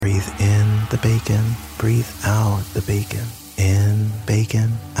the bacon. Breathe out the bacon. In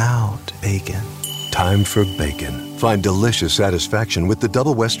bacon, out bacon. Time for bacon. Find delicious satisfaction with the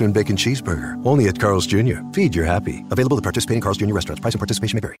Double Western Bacon Cheeseburger. Only at Carl's Jr. Feed your happy. Available at participating Carl's Jr. restaurants. Price and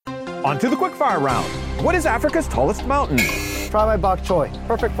participation may vary. On to the quickfire round. What is Africa's tallest mountain? Try my bok choy.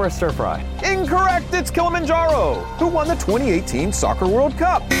 Perfect for a stir fry. Incorrect. It's Kilimanjaro. Who won the 2018 Soccer World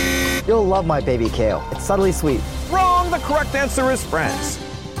Cup? You'll love my baby kale. It's subtly sweet. Wrong. The correct answer is France.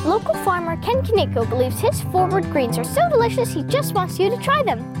 Local farmer Ken Kaneko believes his Forward Greens are so delicious he just wants you to try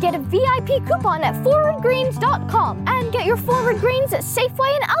them. Get a VIP coupon at forwardgreens.com and get your Forward Greens at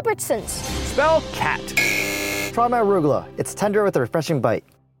Safeway and Albertsons. Spell cat. Try my arugula. It's tender with a refreshing bite.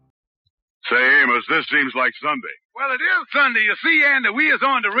 Say, Amos, this seems like Sunday. Well, it is Sunday, you see, and we is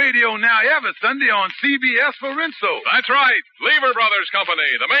on the radio now every Sunday on CBS for Rinso. That's right. Lever Brothers Company,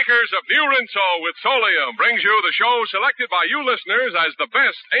 the makers of New Rinso with Solium, brings you the show selected by you listeners as the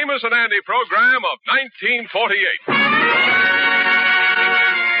best Amos and Andy program of 1948.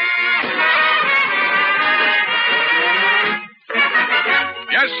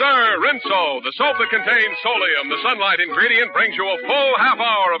 Yes, sir, Rinso, the soap that contains Solium, the sunlight ingredient, brings you a full half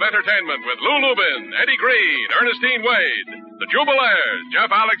hour of entertainment with Lou Lubin, Eddie Green, Ernestine Wade, the Jubilaires,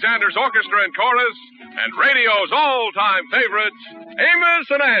 Jeff Alexander's orchestra and chorus, and radio's all-time favorites, Amos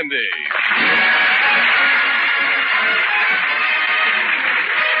and Andy.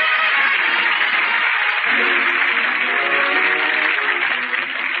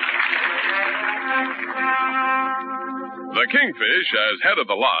 The Kingfish, as head of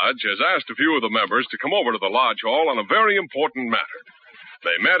the lodge, has asked a few of the members to come over to the lodge hall on a very important matter.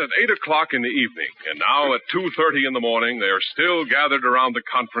 They met at 8 o'clock in the evening, and now at 2:30 in the morning, they are still gathered around the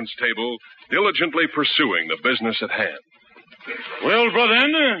conference table, diligently pursuing the business at hand. Well, Brother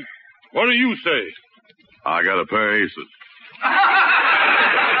Andy, what do you say? I got a pair of aces.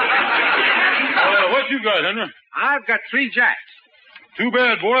 What you got, Henry? I've got 3 jacks. Too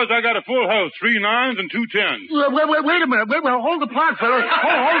bad, boys. I got a full house, 3 9s and 2 10s. Wait a minute. Hold the pot, fellas.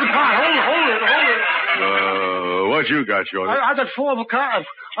 Hold the pot. Hold it. What you got, Shorty? I got 4 of a kind.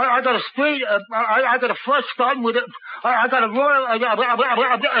 I got a spade. I got a flush starting with it. I got a royal,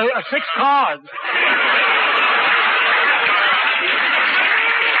 6 cards.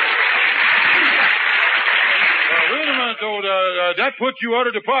 Wait a minute, though. That puts you out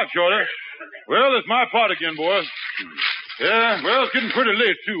of the pot, Shorty. Well, it's my pot again, boys. Yeah, well, it's getting pretty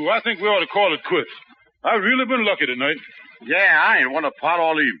late, too. I think we ought to call it quits. I've really been lucky tonight. Yeah, I ain't won a pot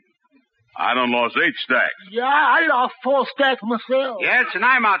all evening. I done lost 8 stacks. Yeah, I lost 4 stacks myself. Yes, and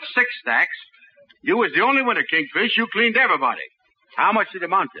I'm out 6 stacks. You was the only winner, Kingfish. You cleaned everybody. How much did it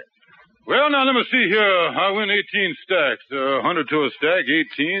amount to? Well, now, let me see here. I win 18 stacks. 100 to a stack,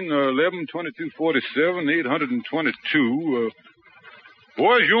 18, 11, 22, 47, 822.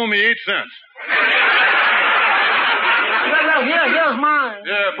 Boys, you owe me 8 cents. Here's mine.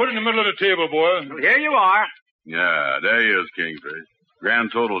 Yeah, put it in the middle of the table, boy. Well, here you are. Yeah, there he is, Kingfish.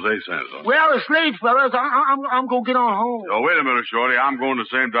 Grand total's 8 cents. Huh? Well, it's late, fellas. I'm going to get on home. Oh, wait a minute, Shorty. I'm going the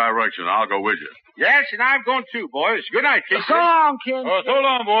same direction. I'll go with you. Yes, and I'm going too, boys. Good night, Kingfish. So long, King. Oh, so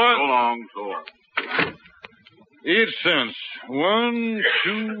long, boy. So long. 8 cents. 1,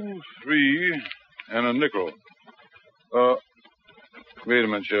 2, 3, and a nickel. Wait a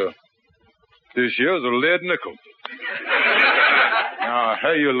minute, sir. This here's a lead nickel. Now,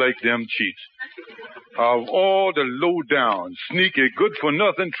 how you like them cheats? Of all the low-down, sneaky,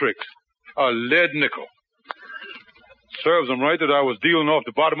 good-for-nothing tricks, a lead nickel. Serves them right that I was dealing off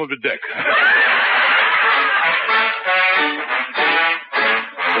the bottom of the deck.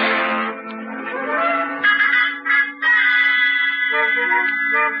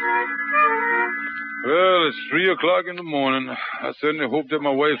 Well, it's 3 o'clock in the morning. I certainly hope that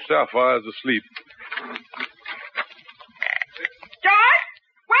my wife Sapphire's asleep.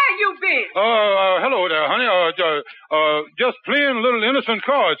 Hello there, honey. Just playing little innocent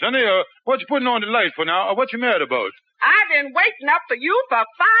cards, honey. What you putting on the light for now? What you mad about? I've been waiting up for you for 5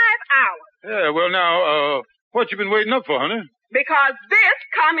 hours. Yeah, well, now, what you been waiting up for, honey? Because this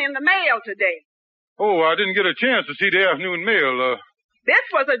come in the mail today. Oh, I didn't get a chance to see the afternoon mail. This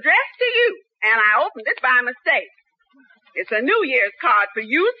was addressed to you, and I opened it by mistake. It's a New Year's card for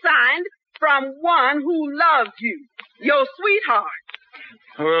you, signed from one who loves you, your sweetheart.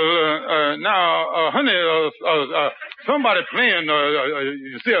 Well, now, honey, somebody playing,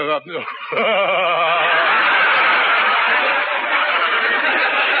 you see, Joyce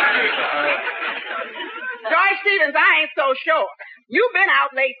Stevens, I ain't so sure. You've been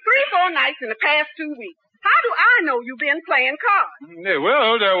out late 3-4 nights in the past 2 weeks. How do I know you've been playing cards? Yeah,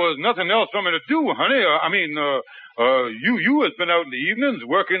 well, there was nothing else for me to do, honey. You has been out in the evenings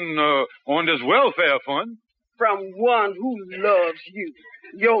working on this welfare fund. From one who loves you,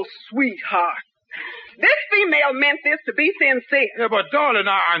 your sweetheart. This female meant this to be sincere. Yeah, but darling,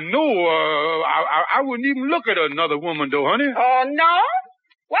 I know I wouldn't even look at another woman, though, honey. Oh, no?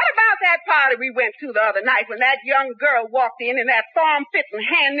 What about that party we went to the other night when that young girl walked in that form-fitting,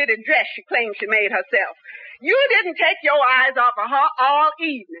 hand-knitted dress she claimed she made herself? You didn't take your eyes off of her all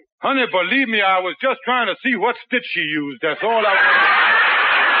evening. Honey, believe me, I was just trying to see what stitch she used. That's all I was.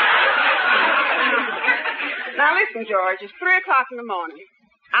 Now, listen, George, it's 3 o'clock in the morning.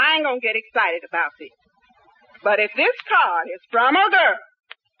 I ain't gonna get excited about this. But if this card is from a girl,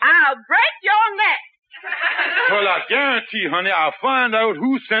 I'll break your neck. Well, I guarantee, honey, I'll find out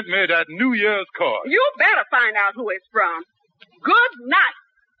who sent me that New Year's card. You better find out who it's from. Good night.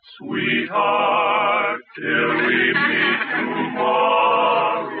 Sweetheart, till we meet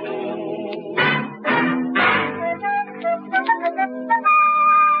tomorrow.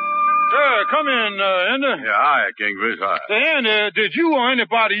 Come in, Andy. Yeah, hi, Kingfish, hi. Say, Andy, did you or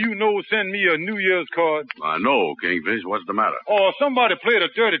anybody you know send me a New Year's card? No, Kingfish. What's the matter? Oh, somebody played a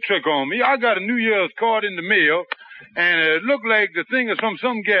dirty trick on me. I got a New Year's card in the mail, and it looked like the thing is from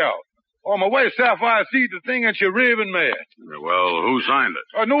some gal. Oh, my wife Sapphire sees the thing, and she raving mad. Well, who signed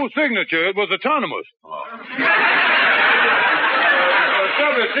it? No signature. It was autonomous. Oh.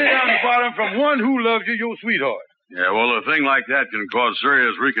 Somebody say down the bottom, from one who loves you, your sweetheart. Yeah, well, a thing like that can cause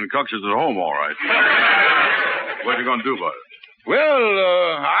serious reconstructions at home, all right. What you gonna do about it? Well,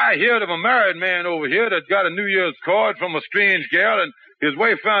 I heard of a married man over here that got a New Year's card from a strange gal, and his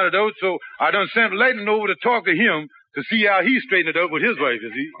wife found it out, so I done sent Leighton over to talk to him to see how he straightened it out with his wife, you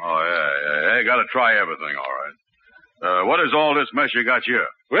see. Oh, yeah. You gotta try everything, all right. What is all this mess you got here?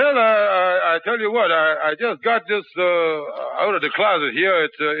 Well, I tell you what, I just got this out of the closet here.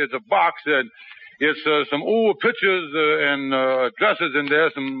 It's a box, and it's some old pictures and dresses in there,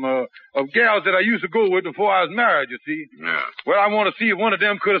 some of gals that I used to go with before I was married, you see. Yeah. Well, I want to see if one of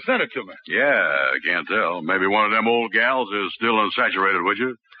them could have sent it to me. Yeah, I can't tell. Maybe one of them old gals is still unsaturated with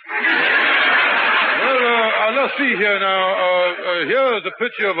you. Well, let's see here now. Here is a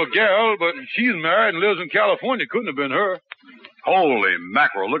picture of a gal, but she's married and lives in California. Couldn't have been her. Holy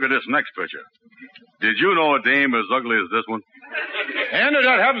mackerel, look at this next picture. Did you know a dame as ugly as this one? And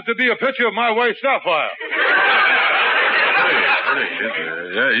that happens to be a picture of my wife, Sapphire. Pretty.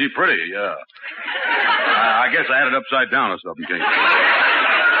 Yeah, she's pretty, yeah. I guess I had it upside down or something, King.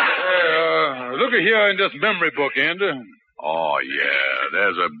 Look at here in this memory book, Andy. Oh, yeah.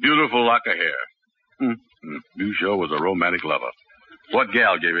 There's a beautiful lock of hair. You sure was a romantic lover. What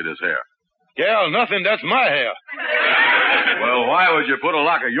gal gave you this hair? Gal, nothing. That's my hair. Well, why would you put a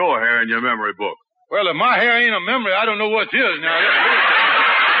lock of your hair in your memory book? Well, if my hair ain't a memory, I don't know what is now.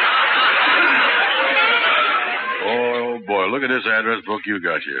 Oh, boy, look at this address book you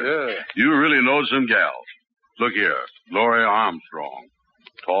got here. Yeah. You really know some gals. Look here. Gloria Armstrong.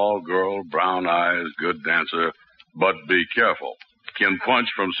 Tall girl, brown eyes, good dancer, but be careful. Can punch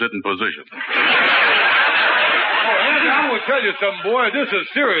from sitting position. Oh, Andy, I'm going to tell you something, boy. This is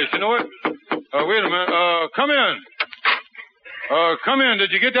serious, you know what? Wait a minute. Come in. Come in.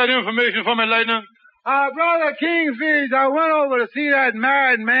 Did you get that information from me, Lightning? Brother Kingfish, I went over to see that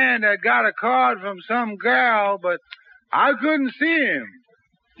married man that got a card from some girl, but I couldn't see him.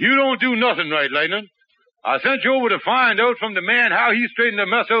 You don't do nothing right, Lightning. I sent you over to find out from the man how he straightened the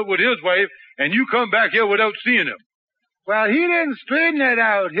mess out with his wife, and you come back here without seeing him. Well, he didn't straighten it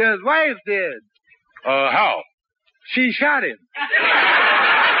out. His wife did. How? She shot him.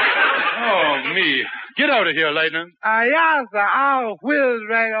 Oh, me. Get out of here, Lightning. Yes, sir. I'll whiz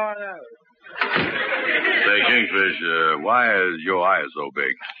right on out. Say, Kingfish, why is your eye so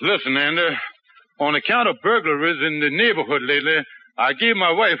big? Listen, Andy. On account of burglaries in the neighborhood lately, I gave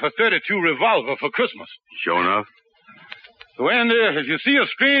my wife a .32 revolver for Christmas. Sure enough. So, Andy, if you see a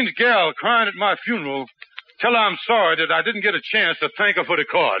strange gal crying at my funeral, tell her I'm sorry that I didn't get a chance to thank her for the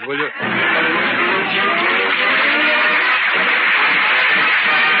card, will you?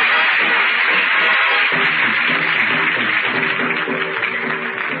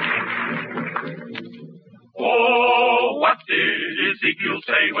 Oh, what did Ezekiel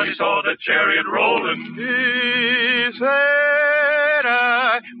say when he saw the chariot rolling? He said,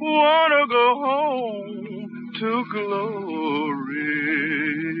 I want to go home to glory.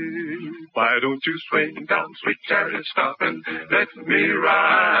 Why don't you swing down, sweet chariot, stop and let me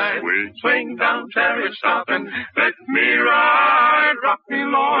ride? Swing down, chariot, stop and let me ride. Rock me,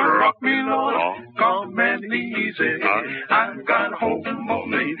 Lord, calm and easy. I've got home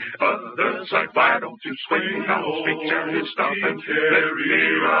on the other side. Why don't you swing down, sweet chariot, stop and let me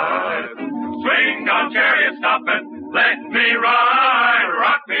ride? Swing down, chariot, stop and let me ride.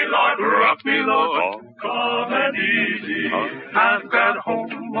 Rock me, Lord, calm and easy. I've got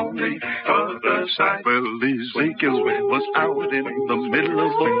home on the other side. Well, Ezekiel was out in the middle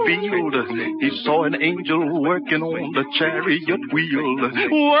of the field. He saw an angel working on the chariot wheel.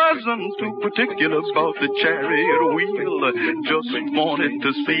 Wasn't too particular about the chariot wheel. Just wanted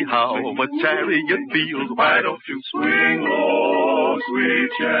to see how a chariot feels. Why don't you swing, oh,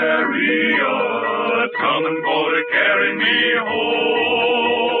 sweet chariot, come and go to carry me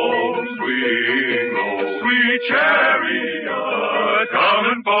home. Swing, oh, sweet chariot, come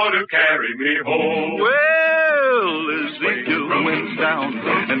and go to carry me home. Well, Ezekiel went down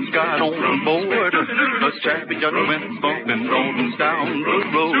and got on board. The chariot went bumping on down the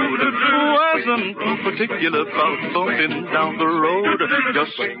road. Wasn't too particular about bumping down the road.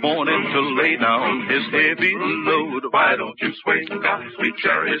 Just wanted to lay down his heavy load. Why don't you swing down, sweet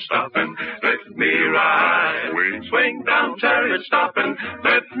chariot, stop and let me ride? Swing down, chariot, stop and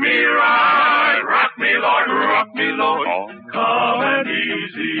let me ride. Rock me, Lord, calm and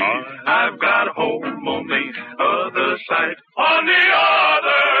easy. I've got home on the other side. On the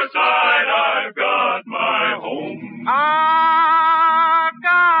other side, I've got my home. I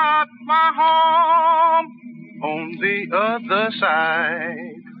got my home on the other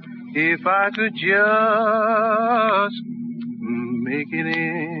side. If I could just make it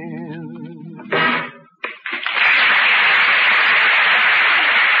in.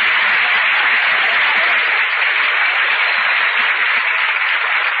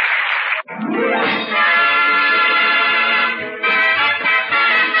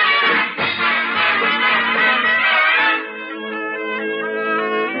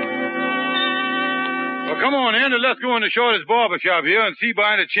 Come on, Andy, let's go into Shorty's barber shop here and see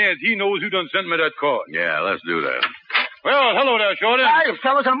by any chance he knows who done sent me that card. Yeah, let's do that. Well, hello there, Shorty. Hi,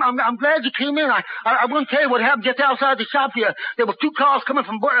 fellas. I'm glad you came in. I wouldn't tell you what happened just outside the shop here. There were two cars coming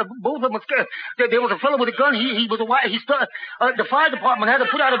from both of them. There was a fellow with a gun. He was a white. The fire department had to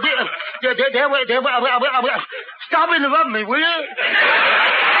put out a bit. Stop interrupting me, will you?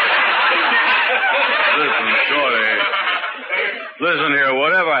 Listen, Shorty. Listen here,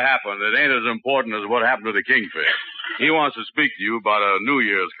 whatever happened, it ain't as important as what happened to the Kingfish. He wants to speak to you about a New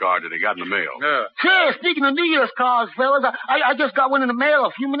Year's card that he got in the mail. Yeah. Sure, speaking of New Year's cards, fellas, I just got one in the mail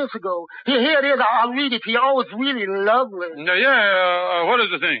a few minutes ago. Here it is. I'll read it to you. Oh, it's really lovely. What is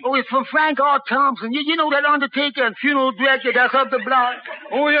the thing? Oh, it's from Frank R. Thompson. You know that undertaker and funeral director that's up the block?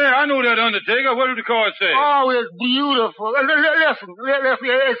 Oh, yeah, I know that undertaker. What did the card say? Oh, it's beautiful. Listen.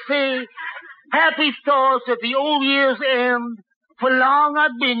 It says, happy thoughts at the old year's end. For long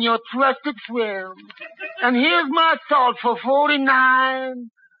I've been your trusted friend. And here's my thought for 49.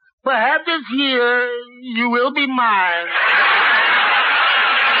 Perhaps this year you will be mine.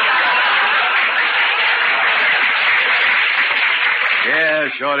 Yeah,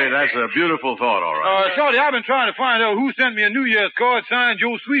 Shorty, that's a beautiful thought, all right. Shorty, I've been trying to find out who sent me a New Year's card signed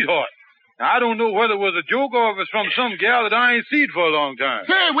Joe Sweetheart. Now, I don't know whether it was a joke or if it's from some gal that I ain't seen for a long time.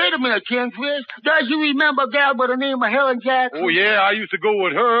 Hey, wait a minute, Kingfish. Does you remember a gal by the name of Helen Jackson? Oh, yeah, I used to go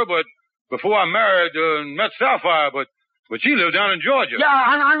with her, but before I married and met Sapphire, but she lived down in Georgia. Yeah,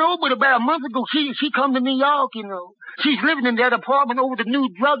 I know, but about a month ago, she come to New York, you know. She's living in that apartment over the new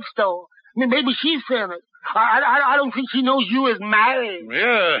drugstore. I mean, maybe she sent it. I don't think she knows you is married.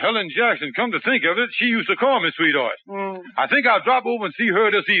 Yeah, Helen Jackson, come to think of it, she used to call me Sweetheart. I think I'll drop over and see her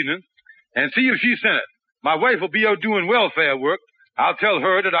this evening and see if she sent it. My wife will be out doing welfare work. I'll tell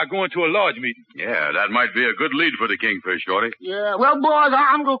her that I'm going to a lodge meeting. Yeah, that might be a good lead for the Kingfish, Shorty. Yeah, well, boys,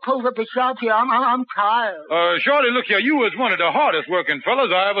 I'm going to close up the shop here. I'm tired. Shorty, look here. You was one of the hardest working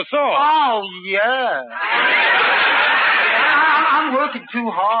fellas I ever saw. Oh, yeah. I'm working too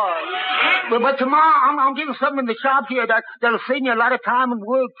hard. But tomorrow I'm getting something in the shop here that'll save me a lot of time and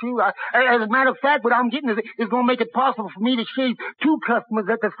work, too. As a matter of fact, what I'm getting is going to make it possible for me to shave two customers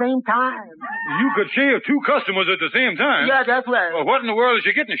at the same time. You could shave two customers at the same time? Yeah, that's right. Well, what in the world is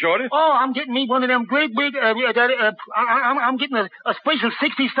you getting, Shorty? Oh, I'm getting me one of them great big, I'm getting a special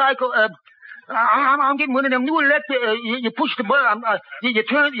 60 cycle, I'm getting one of them new electric, you push the button, you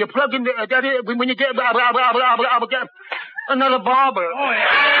turn, you plug in when you get, another barber. Oh, yeah.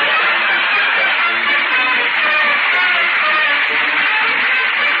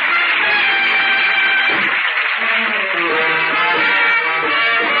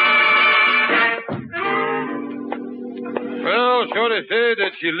 Shorty said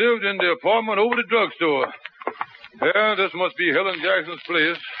that she lived in the apartment over the drugstore. Yeah, this must be Helen Jackson's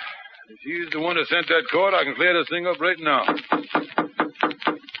place. If she's the one that sent that card, I can clear this thing up right now.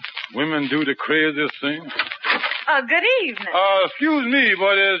 Women do the craziest thing. Good evening. Excuse me,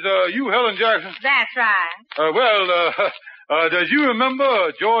 but is you Helen Jackson? That's right. Does you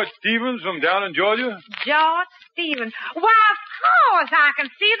remember George Stevens from down in Georgia? George Stevens. Why, of course, I can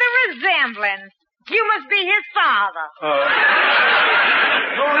see the resemblance. You must be his father. No,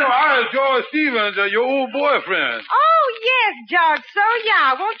 I was George Stevens, your old boyfriend. Oh, yes, George. So,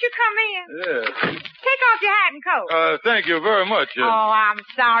 yeah. Won't you come in? Yeah. Take off your hat and coat. Thank you very much. Oh, I'm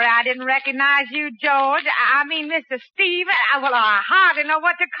sorry I didn't recognize you, George. I mean, Mr. Stevens. Well, I hardly know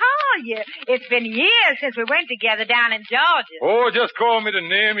what to call you. It's been years since we went together down in Georgia. Oh, just call me the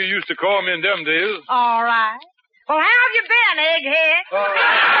name you used to call me in them days. All right. Well, how have you been, egghead?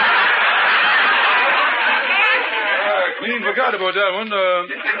 Clean forgot about that one.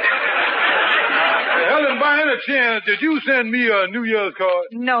 Helen, by any chance, did you send me a New Year's card?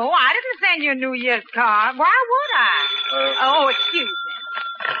 No, I didn't send you a New Year's card. Why would I? Excuse me.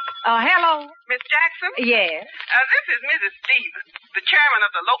 Hello? Miss Jackson? Yes? This is Mrs. Stevens, the chairman of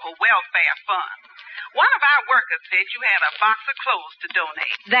the local welfare fund. One of our workers said you had a box of clothes to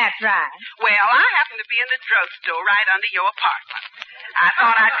donate. That's right. Well, I happen to be in the drugstore right under your apartment. I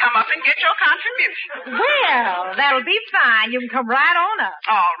thought I'd come up and get your contribution. Well, that'll be fine. You can come right on up.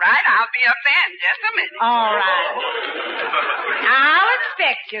 All right, I'll be up there in just a minute. All right. I'll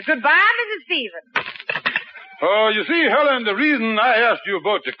expect you. Goodbye, Mrs. Stevens. You see, Helen, the reason I asked you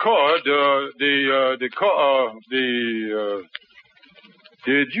about the card,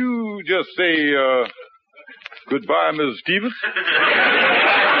 did you just say, goodbye, Mrs. Stevens?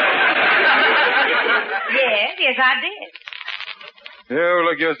 Yes, I did. Yeah, well,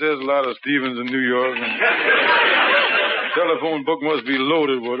 I guess there's a lot of Stevens in New York. And telephone book must be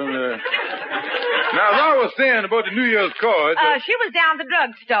loaded with them. Now, as I was saying about the New Year's card... She was down at the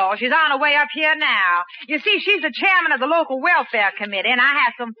drugstore. She's on her way up here now. You see, she's the chairman of the local welfare committee, and I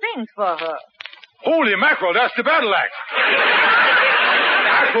have some things for her. Holy mackerel, that's the battle axe.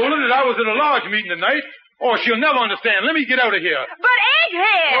 I told her that I was at a large meeting tonight. Oh, she'll never understand. Let me get out of here. But,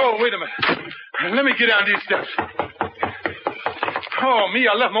 egghead! Oh, wait a minute. Let me get down these steps. Oh, me,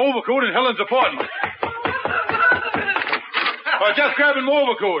 I left my overcoat in Helen's apartment. Just grabbing my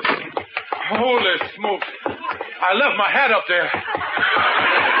overcoat. Holy smokes. I left my hat up there.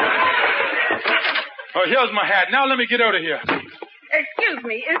 Here's my hat. Now let me get out of here. Excuse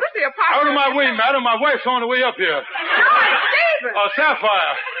me, is this the apartment? Out of my way, madam. My wife's on the way up here. George Stevens!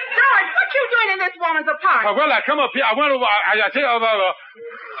 Sapphire. George, what you doing in this woman's apartment? Well, I come up here. I went over. I tell you about...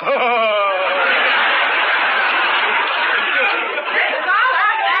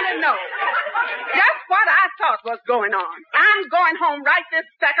 No. Just what I thought was going on. I'm going home right this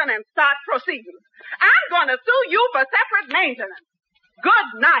second and start proceedings. I'm going to sue you for separate maintenance.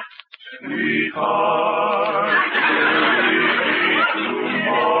 Good night. Sweetheart,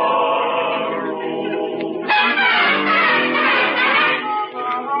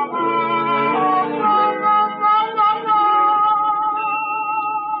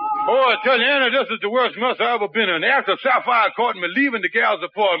 Oh, I tell you, Anna, this is the worst mess I ever been in. After Sapphire caught me leaving the gal's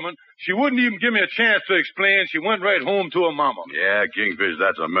apartment, she wouldn't even give me a chance to explain. She went right home to her mama. Yeah, Kingfish,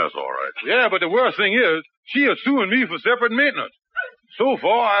 that's a mess, all right. Yeah, but the worst thing is, she is suing me for separate maintenance. So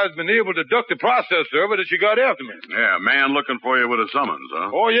far, I've been able to duck the process server that she got after me. Yeah, man looking for you with a summons,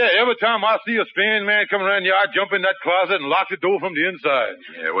 huh? Oh, yeah, every time I see a Spain man coming around here, I jump in that closet and lock the door from the inside.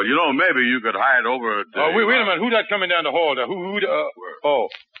 Yeah, well, maybe you could hide over at... wait a minute. Who's that coming down the hall there?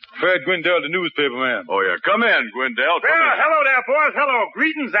 Fred Gwendell, the newspaper man. Oh, yeah. Come in, Gwendell. Come in. Hello there, boys. Hello.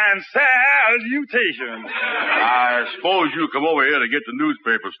 Greetings and salutations. I suppose you come over here to get the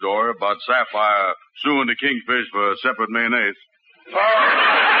newspaper story about Sapphire suing the Kingfish for separate mayonnaise. No,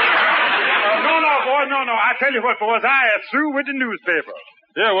 boy, no. I tell you what, boys, I am through with the newspaper.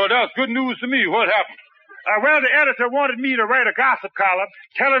 Yeah, well, that's good news to me. What happened? Well, the editor wanted me to write a gossip column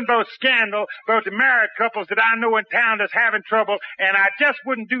telling about scandal about the married couples that I know in town that's having trouble, and I just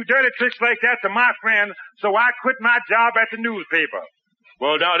wouldn't do dirty tricks like that to my friends, so I quit my job at the newspaper.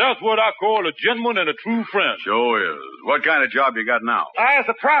 Well, now, that's what I call a gentleman and a true friend. Sure is. What kind of job you got now? As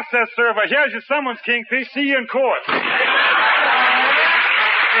a process server. Here's your summons, Kingfish. See you in court.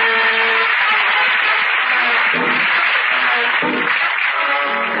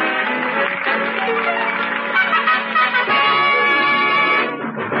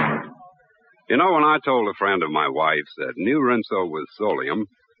 You know, when I told a friend of my wife's that new Rinso with Solium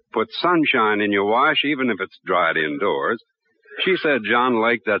puts sunshine in your wash even if it's dried indoors, she said, John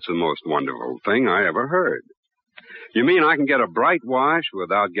Lake, that's the most wonderful thing I ever heard. You mean I can get a bright wash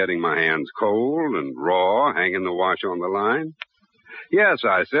without getting my hands cold and raw hanging the wash on the line? Yes,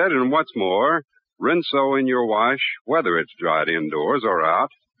 I said, and what's more, Rinso in your wash, whether it's dried indoors or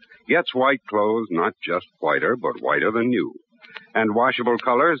out, gets white clothes not just whiter, but whiter than new. And washable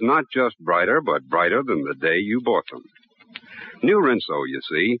colors not just brighter, but brighter than the day you bought them. New Rinso, you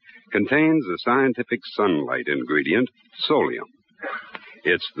see, contains the scientific sunlight ingredient, Solium.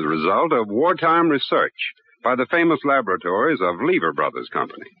 It's the result of wartime research by the famous laboratories of Lever Brothers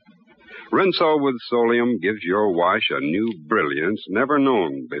Company. Rinso with Solium gives your wash a new brilliance never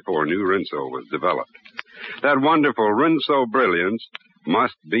known before New Rinso was developed. That wonderful Rinso brilliance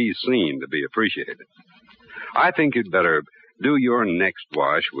must be seen to be appreciated. I think you'd better do your next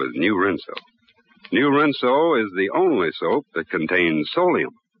wash with New Rinso. New Rinso is the only soap that contains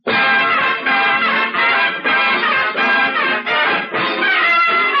Solium.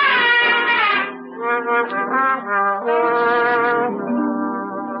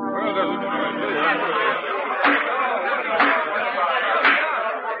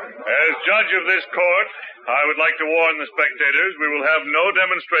 Judge of this court, I would like to warn the spectators we will have no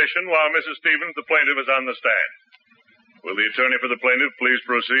demonstration while Mrs. Stevens, the plaintiff, is on the stand. Will the attorney for the plaintiff please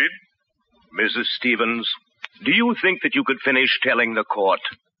proceed? Mrs. Stevens, do you think that you could finish telling the court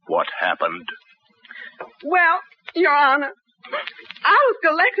what happened? Well, Your Honor, I was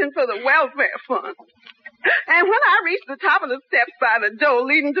collecting for the welfare fund. And when I reached the top of the steps by the door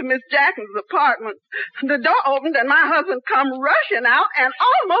leading to Miss Jackson's apartment, the door opened and my husband come rushing out and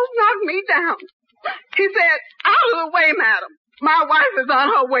almost knocked me down. He said, "Out of the way, madam. My wife is on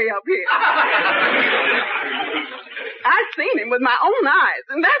her way up here." I've seen him with my own eyes,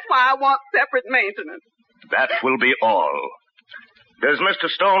 and that's why I want separate maintenance. That will be all. Does Mr.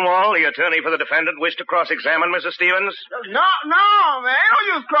 Stonewall, the attorney for the defendant, wish to cross-examine Mrs. Stevens? No, man. Don't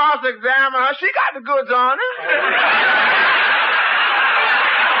use cross-examine her. She got the goods on her.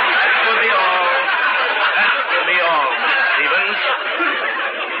 That will be all. That will be all, Mrs. Stevens.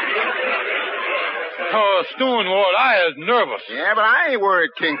 Oh, Stonewall, I is nervous. Yeah, but I ain't worried,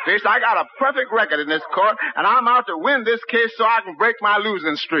 Kingfish. I got a perfect record in this court, and I'm out to win this case so I can break my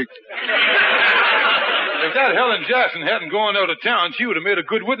losing streak. If that Helen Jackson hadn't gone out of town, she would have made a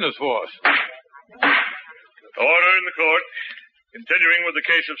good witness for us. Order in the court. Continuing with the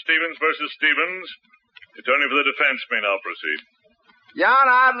case of Stevens versus Stevens, the attorney for the defense may now proceed. Your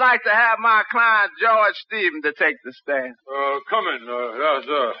Honor, I'd like to have my client, George Stevens, to take the stand. Coming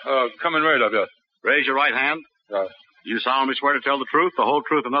right up, yes. Raise your right hand. Yes. You solemnly swear to tell the truth, the whole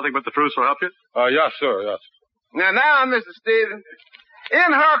truth, and nothing but the truth, so help you? Yes, sir, yes. Now, Mr. Stevens,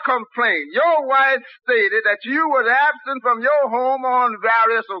 in her complaint, your wife stated that you were absent from your home on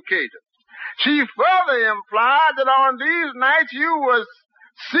various occasions. She further implied that on these nights you was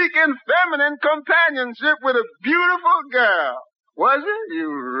seeking feminine companionship with a beautiful girl. Was it,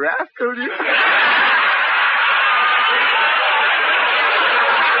 you rascal, you?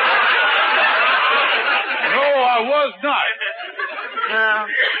 No, I was not.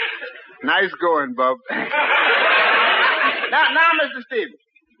 Nice going, Bub. Now, Mr. Stevens,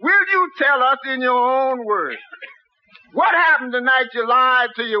 will you tell us in your own words, what happened the night you lied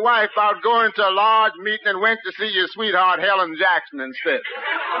to your wife about going to a large meeting and went to see your sweetheart Helen Jackson instead?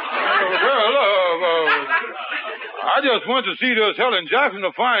 I just went to see this Helen Jackson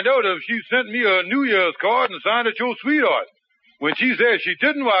to find out if she sent me a New Year's card and signed it your sweetheart. When she said she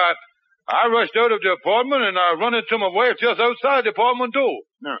didn't, why, I rushed out of the apartment and I run into my wife just outside the apartment door.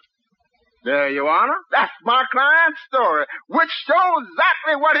 No. There, Your Honor. That's my client's story, which shows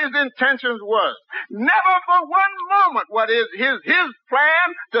exactly what his intentions was. Never for one moment what is his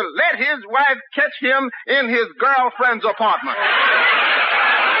plan to let his wife catch him in his girlfriend's apartment.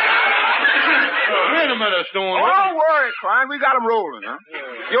 Wait a minute, Stonewall. Don't worry, client. We got him rolling, huh?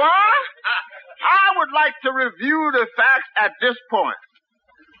 Your Honor, I would like to review the facts at this point.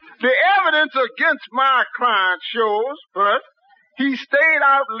 The evidence against my client shows, first, he stayed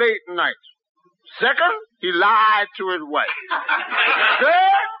out late nights. Second, he lied to his wife.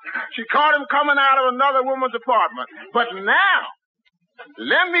 Third, she caught him coming out of another woman's apartment. But now,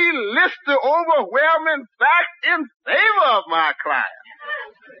 let me list the overwhelming facts in favor of my client.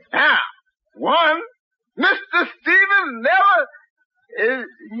 Now, one, Mr. Stevens never...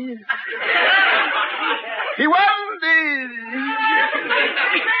 he wasn't the...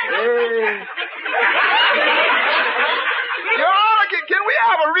 Your Honor, can we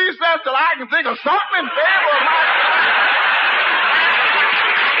have a recess till I can think of something in favor of my...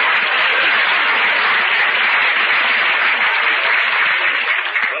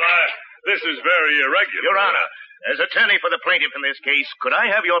 Well, this is very irregular. Your Honor, As attorney for the plaintiff in this case, could I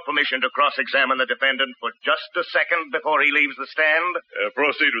have your permission to cross-examine the defendant for just a second before he leaves the stand?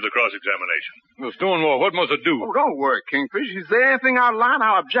 Proceed with the cross-examination. Well, Stonewall, what must I do? Oh, don't worry, Kingfish. If there's anything out of line,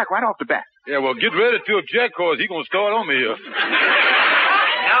 I'll object right off the bat. Yeah, well, get ready to object, cause he's gonna start on me here.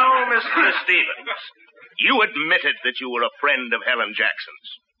 Now, Mr. Stevens, you admitted that you were a friend of Helen Jackson's.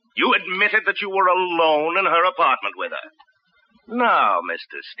 You admitted that you were alone in her apartment with her. Now,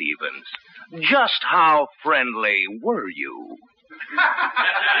 Mr. Stevens, just how friendly were you?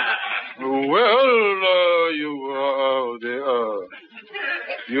 Well,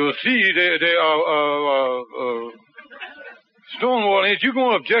 you see, they Stonewall, ain't you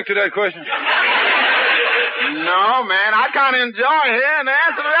going to object to that question? No, man, I kind of enjoy hearing the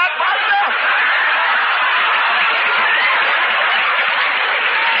answer to that myself.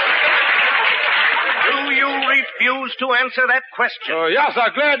 Do you refuse to answer that question? Yes,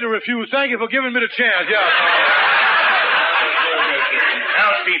 I'm glad to refuse. Thank you for giving me the chance, yes.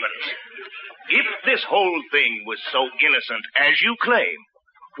 Now, Stevens, if this whole thing was so innocent as you claim,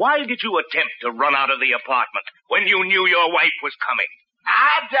 why did you attempt to run out of the apartment when you knew your wife was coming?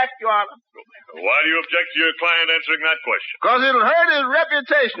 I object, Your Honor. Why do you object to your client answering that question? Because it'll hurt his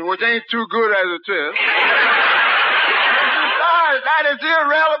reputation, which ain't too good as it is. Besides, that is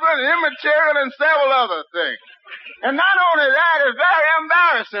irrelevant, immaterial, and several other things. And not only that, it's very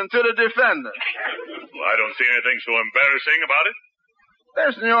embarrassing to the defendant. Well, I don't see anything so embarrassing about it.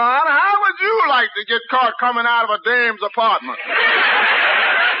 Listen, Your Honor, how would you like to get caught coming out of a dame's apartment?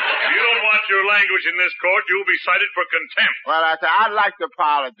 If you don't watch your language in this court, you'll be cited for contempt. Well, I'd like to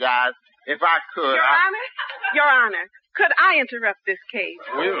apologize if I could. Your Honor, could I interrupt this case?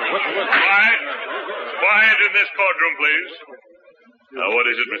 Quiet in this courtroom, please. Now, what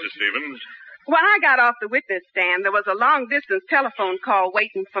is it, Mrs. Stevens? When I got off the witness stand, there was a long-distance telephone call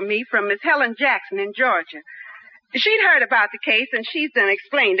waiting for me from Miss Helen Jackson in Georgia. She'd heard about the case, and she's then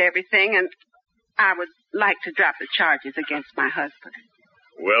explained everything, and I would like to drop the charges against my husband.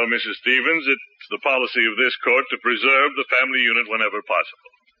 Well, Mrs. Stevens, it's the policy of this court to preserve the family unit whenever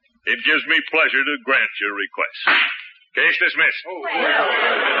possible. It gives me pleasure to grant your request. Case dismissed.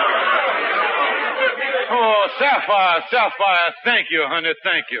 Oh, Sapphire, thank you, honey,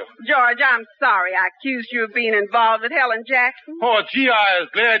 thank you. George, I'm sorry I accused you of being involved with Helen Jackson. Oh, gee, I is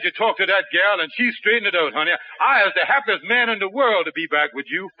glad you talked to that gal and she straightened it out, honey. I is the happiest man in the world to be back with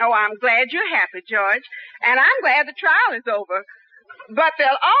you. Oh, I'm glad you're happy, George. And I'm glad the trial is over. But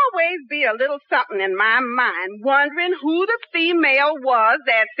there'll always be a little something in my mind wondering who the female was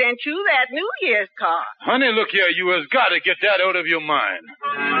that sent you that New Year's card. Honey, look here, you has got to get that out of your mind.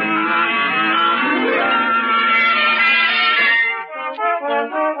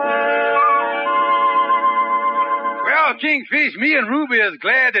 Well, Kingfish, me and Ruby is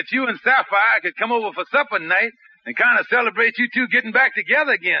glad that you and Sapphire could come over for supper tonight and kind of celebrate you two getting back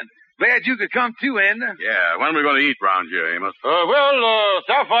together again. Glad you could come too, Ender. Yeah, when are we going to eat round here, Amos?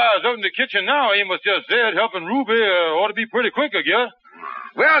 Sapphire's out in the kitchen now. Amos just said helping Ruby ought to be pretty quick, I guess.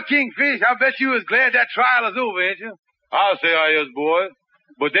 Well, Kingfish, I bet you is glad that trial is over, ain't you? I'll say I is, boy.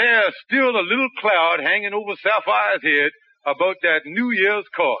 But there's still a little cloud hanging over Sapphire's head about that New Year's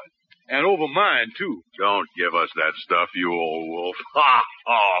card. And over mine, too. Don't give us that stuff, you old wolf. Ha,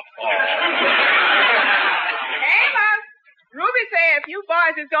 ha, ha. Amos! Ruby said if you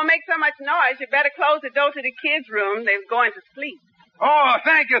boys is going to make so much noise, you better close the door to the kids' room. They're going to sleep. Oh,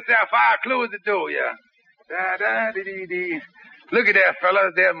 thank you, Sapphire. Close the door, yeah. Da-da-dee-dee-dee. Look at that,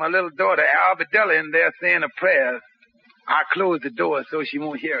 fellas. There's my little daughter, Albadella, in there saying a prayer. I'll close the door so she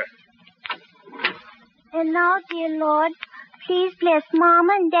won't hear us. And now, dear Lord, please bless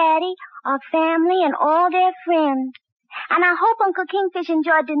Mama and Daddy, our family, and all their friends. And I hope Uncle Kingfish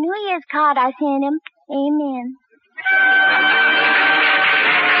enjoyed the New Year's card I sent him. Amen.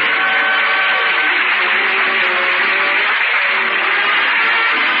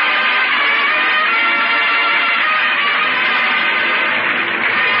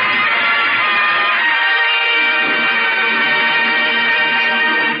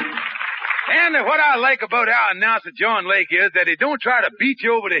 And what I like about our announcer, John Lake, is that he don't try to beat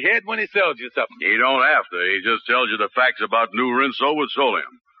you over the head when he sells you something. He don't have to. He just tells you the facts about new Rinso with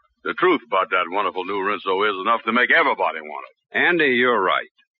Solium. The truth about that wonderful new Rinso is enough to make everybody want it. Andy, you're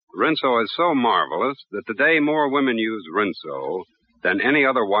right. Rinso is so marvelous that today more women use Rinso than any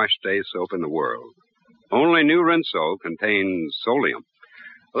other wash day soap in the world. Only new Rinso contains Solium.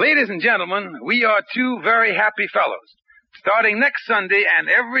 Ladies and gentlemen, we are two very happy fellows. Starting next Sunday and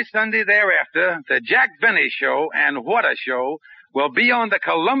every Sunday thereafter, the Jack Benny Show and What a Show will be on the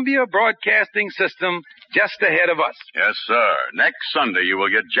Columbia Broadcasting System just ahead of us. Yes, sir. Next Sunday you will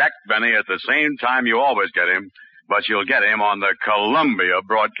get Jack Benny at the same time you always get him, but you'll get him on the Columbia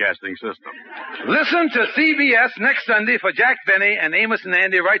Broadcasting System. Listen to CBS next Sunday for Jack Benny and Amos and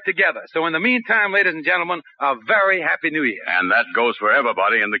Andy right together. So in the meantime, ladies and gentlemen, a very Happy New Year. And that goes for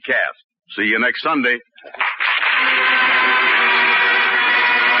everybody in the cast. See you next Sunday.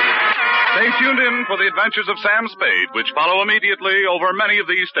 Stay tuned in for the adventures of Sam Spade, which follow immediately over many of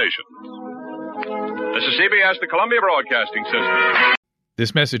these stations. This is CBS, the Columbia Broadcasting System.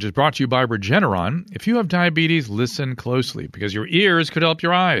 This message is brought to you by Regeneron. If you have diabetes, listen closely because your ears could help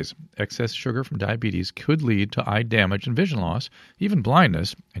your eyes. Excess sugar from diabetes could lead to eye damage and vision loss, even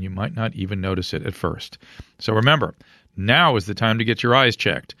blindness, and you might not even notice it at first. So remember, now is the time to get your eyes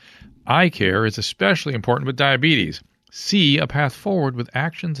checked. Eye care is especially important with diabetes. See a path forward with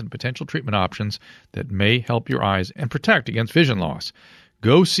actions and potential treatment options that may help your eyes and protect against vision loss.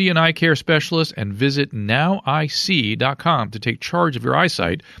 Go see an eye care specialist and visit noweyesee.com to take charge of your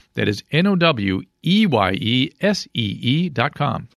eyesight. That is NOWEYESEE.com.